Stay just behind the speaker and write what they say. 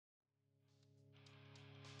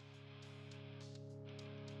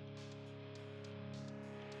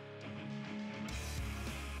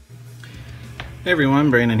Hey everyone,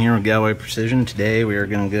 Brandon here with Galway Precision. Today we are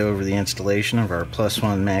going to go over the installation of our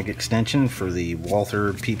 +1 mag extension for the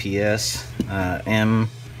Walther PPS M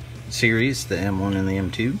series, the M1 and the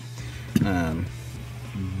M2.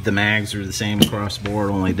 The mags are the same across the board,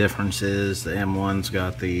 only difference is the M1's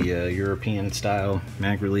got the European style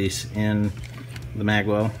mag release in the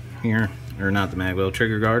magwell here, or not the magwell,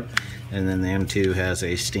 trigger guard, and then the M2 has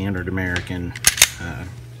a standard American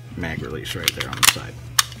mag release right there on the side.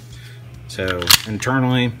 So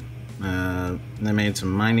internally, they made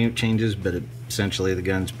some minute changes, but essentially the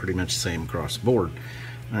gun's pretty much the same across the board,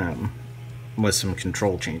 with some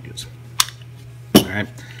control changes. Alright,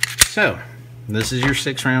 so this is your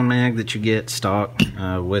 6-round mag that you get stock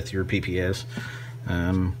with your PPS.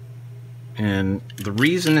 And the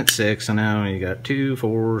reason it's 6, I know you got 2,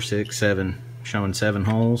 4, 6, 7, showing 7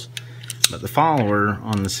 holes, but the follower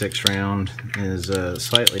on the 6-round is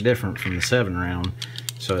slightly different from the 7-round.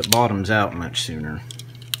 So it bottoms out much sooner.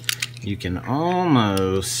 You can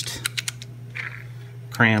almost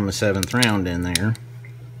cram a 7th round in there,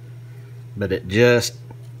 but it's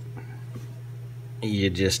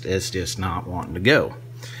just not wanting to go.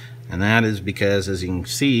 And that is because, as you can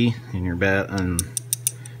see in your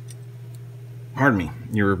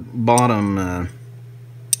your bottom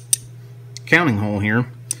counting hole here,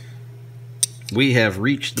 we have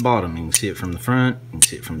reached the bottom. You can see it from the front, you can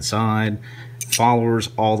see it from the side. Followers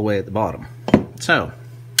all the way at the bottom. So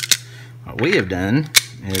what we have done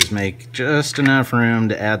is make just enough room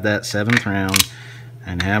to add that 7th round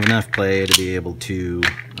and have enough play to be able to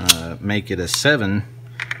make it a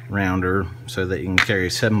 7-rounder so that you can carry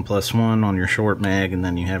 7+1 on your short mag, and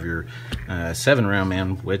then you have your 7-round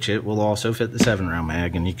mag, which it will also fit the 7-round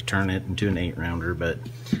mag, and you can turn it into an 8-rounder. But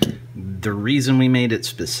the reason we made it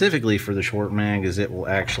specifically for the short mag is it will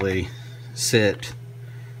actually sit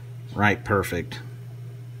right perfect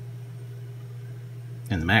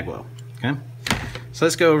in the magwell. Okay, so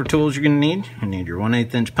let's go over tools you're going to need. You need your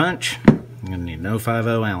 1/8 inch punch. You're going to need an 050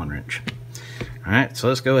 Allen wrench. Alright, so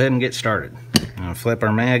let's go ahead and get started. I'm going to flip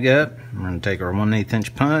our mag up. I'm going to take our 1/8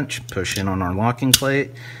 inch punch, push in on our locking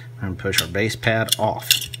plate, and push our base pad off.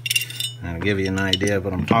 And I'll give you an idea of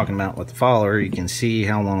what I'm talking about with the follower. You can see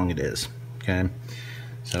how long it is. Okay,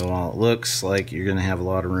 so while it looks like you're going to have a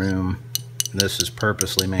lot of room, this is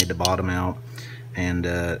purposely made to bottom out. And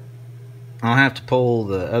I'll have to pull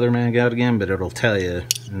the other mag out again, but it'll tell you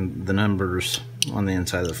the numbers on the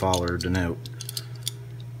inside of the follower denote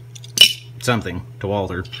something to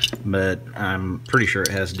Walther, but I'm pretty sure it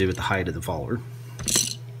has to do with the height of the follower.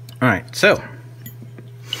 Alright, so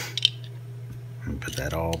I'm put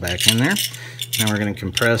that all back in there. Now we're going to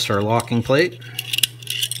compress our locking plate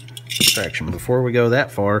section. Before we go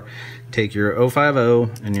that far, take your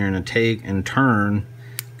 050 and you're going to take and turn,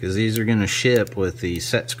 because these are going to ship with the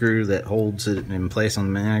set screw that holds it in place on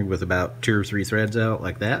the mag with about 2 or 3 threads out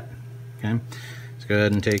like that. Okay, let's go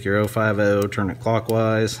ahead and take your 050, turn it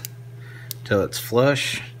clockwise till it's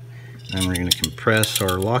flush. Then we're going to compress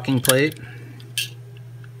our locking plate.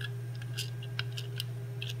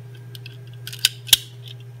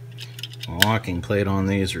 The locking plate on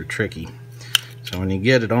these are tricky. So when you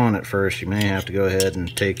get it on at first, you may have to go ahead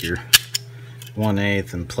and take your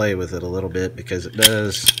 1/8 and play with it a little bit, because it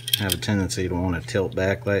does have a tendency to want to tilt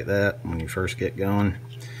back like that when you first get going.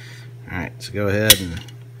 Alright, so go ahead, and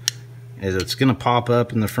as it's going to pop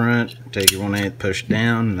up in the front, take your 1/8, push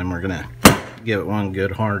down, and then we're going to give it one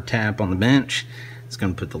good hard tap on the bench. It's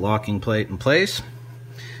going to put the locking plate in place.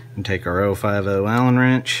 And take our 050 Allen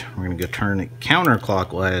wrench. We're going to go turn it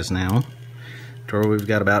counterclockwise now to where we've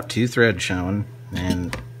got about 2 threads showing.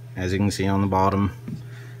 And as you can see on the bottom,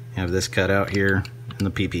 you have this cut out here in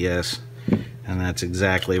the PPS, and that's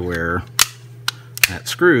exactly where that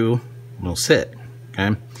screw will sit.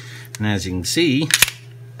 Okay, and as you can see,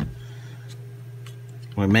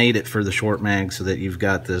 we made it for the short mag so that you've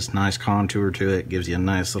got this nice contour to it. Gives you a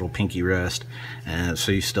nice little pinky rest,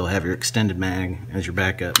 so you still have your extended mag as your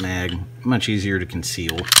backup mag. Much easier to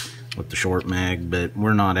conceal with the short mag, but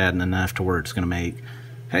we're not adding enough to where it's going to make,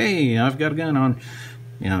 hey, I've got a gun on.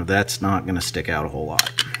 You know, that's not going to stick out a whole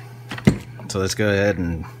lot. So let's go ahead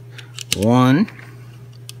and 1,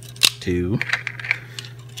 2,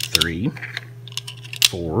 3,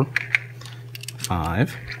 4,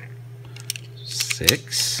 5,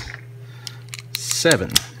 6,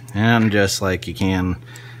 7. And just like you can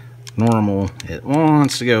normal, it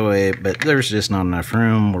wants to go away, but there's just not enough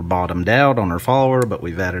room. We're bottomed out on our follower, but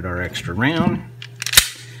we've added our extra round,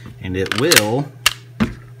 and it will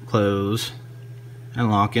close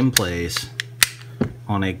and lock in place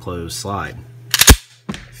on a closed slide.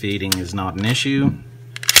 Feeding is not an issue,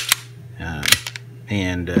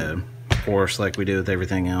 and course, like we do with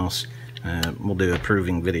everything else, we'll do a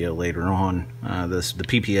proving video later on. The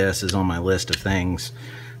PPS is on my list of things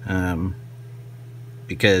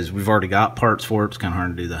because we've already got parts for it. It's kind of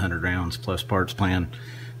hard to do the 100 rounds plus parts plan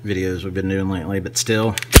videos we've been doing lately, but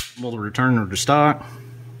still, we'll return her to stock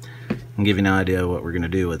and give you an idea of what we're going to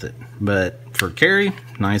do with it. But for carry,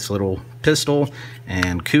 nice little pistol,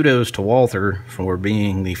 and kudos to Walther for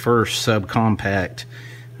being the first subcompact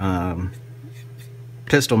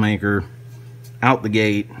pistol maker out the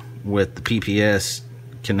gate with the PPS.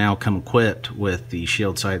 Can now come equipped with the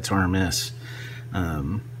Shield Sights RMS,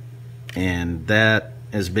 and that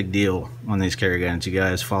is a big deal on these carry guides. You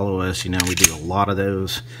guys follow us, you know we do a lot of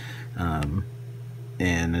those,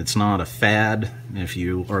 and it's not a fad. If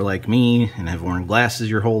you are like me and have worn glasses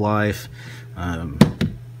your whole life,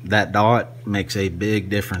 that dot makes a big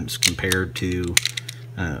difference compared to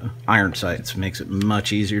iron sights. It makes it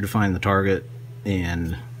much easier to find the target,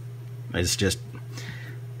 and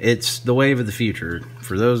it's the wave of the future.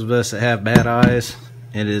 For those of us that have bad eyes,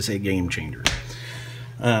 it is a game changer.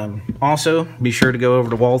 Also, be sure to go over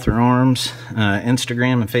to Walther Arms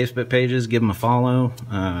Instagram and Facebook pages. Give them a follow.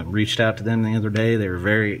 Reached out to them the other day. They were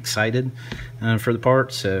very excited for the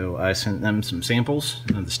parts, so I sent them some samples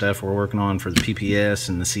of the stuff we're working on for the PPS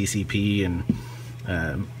and the CCP,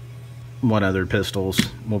 and what other pistols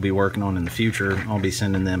we'll be working on in the future. I'll be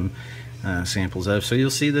sending them samples of, so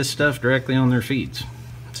you'll see this stuff directly on their feeds.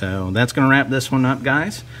 So that's going to wrap this one up,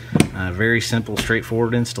 guys. Very simple,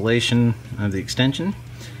 straightforward installation of the extension.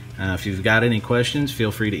 If you've got any questions,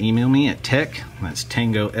 feel free to email me at that's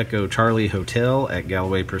Tango Echo Charlie Hotel at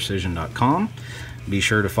GallowayPrecision.com. Be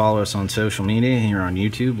sure to follow us on social media here on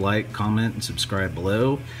YouTube. Like, comment, and subscribe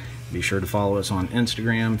below. Be sure to follow us on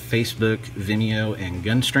Instagram, Facebook, Vimeo, and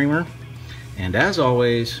Gunstreamer. And as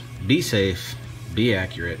always, be safe, be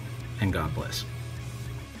accurate, and God bless.